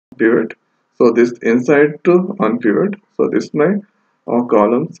unpivot. So this inside to unpivot. So this my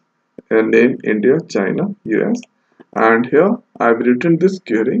columns name India, China, US, and here I've written this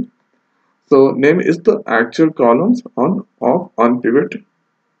query. So name is the actual columns on of unpivot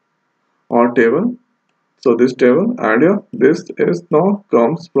or table. So this table, and here this is now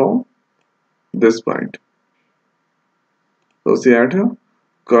comes from this point. So see at here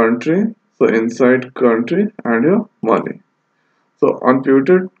country. So inside country and here money. So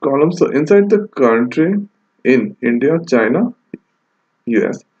unpivoted column. So inside the country in India, China,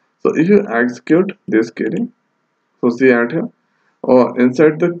 US. So if you execute this query, so see at here or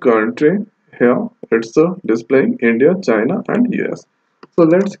inside the country here it's displaying India, China and US. So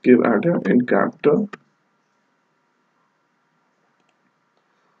let's give at here in capital.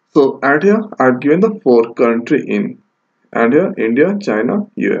 So at here I've given the four country in and here India, China,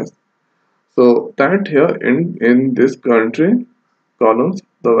 US. So that here in this country columns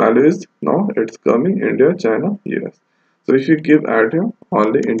the value is now it's coming India, China, US. So if you give add here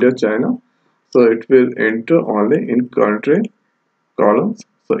only India, China, so it will enter only in country columns.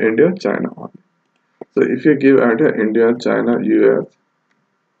 So India, China only. So if you give add here India, China, US,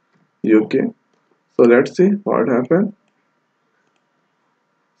 UK. So let's see what happened.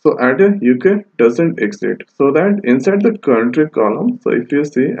 So add here UK doesn't exist. So that inside the country column. So if you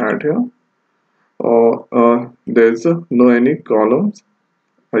see add here there's no any columns.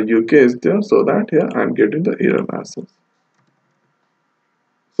 UK is there, so that here I'm getting the error message.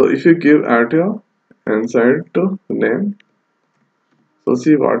 So if you give add here inside to name, so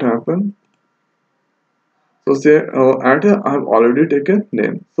see what happened. So say add here I have already taken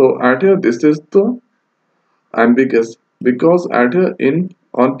name. So add here this is the ambiguous because add here in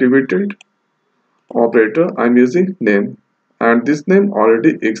on pivoted operator I'm using name and this name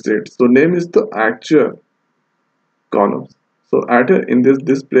already exists. So name is the actual columns. So add here in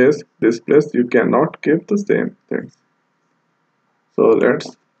this place you cannot keep the same things. So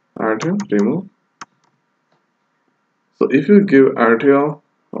let's add here remove. So if you give add here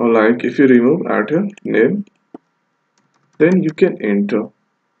or like if you remove add here name, then you can enter.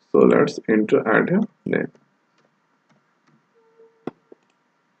 So let's enter add here name.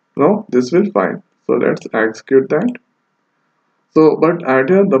 Now this will find. So let's execute that. So but add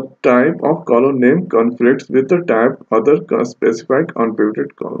here the type of column name conflicts with the type other specified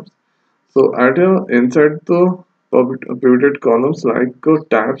unpivoted columns. So add here inside the pivoted columns like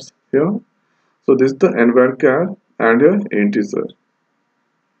tabs here. So this is the envar and here integer.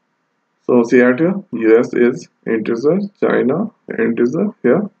 So see at here US is integer, China integer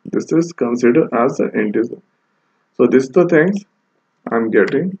here. This is considered as an integer. So this is the things I'm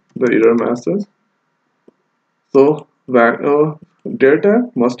getting the error message. So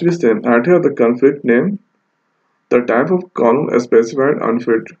data must be same. At here the conflict name, the type of column is specified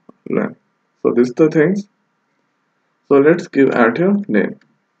unfit line. So this is the things. So let's give at here name.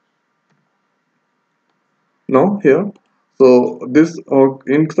 Now here. So this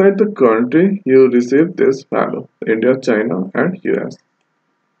inside the country you receive this value India, China and US.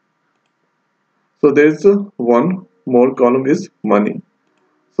 So there is one more column is money.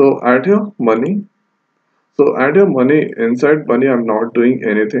 So add here money. So add here money inside money I'm not doing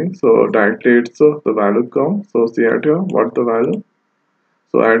anything. So directly it's the value come. So see add here what the value.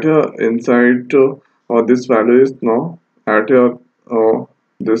 So add here inside this value is now add here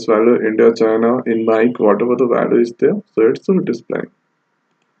this value India, China in mic whatever the value is there. So it's displaying.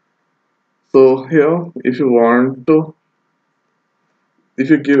 So here if you want to if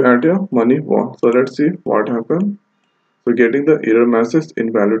you give add here money one. So let's see what happened. So getting the error message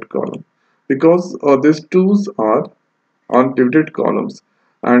invalid column because these twos are unpivoted columns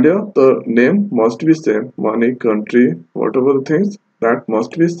and here the name must be same money country whatever the things that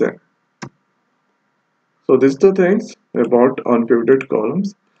must be same. So this is the things about unpivoted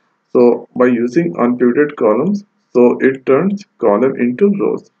columns. So by using unpivoted columns so it turns column into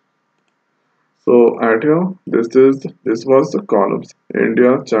rows. So at here this was the columns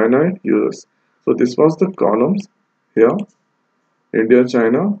India, China, US. So this was the columns here India,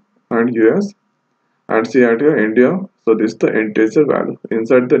 China and US and see at here India. So this is the integer value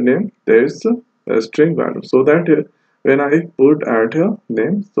inside the name there is a string value. So that here, when I put at here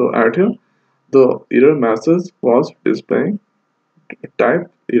name, so at here the error message was displaying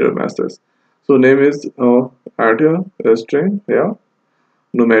type error message. So name is at here a string here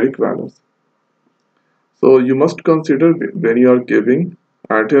numeric values. So you must consider when you are giving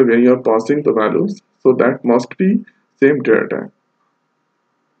at here when you are passing the values. So that must be same data type.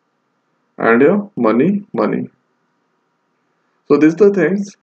 And here money. So these are the things